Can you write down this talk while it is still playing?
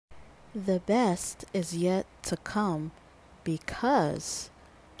The best is yet to come because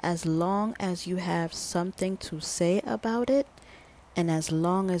as long as you have something to say about it, and as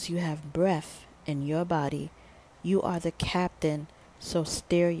long as you have breath in your body, you are the captain, so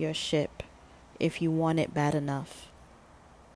steer your ship if you want it bad enough.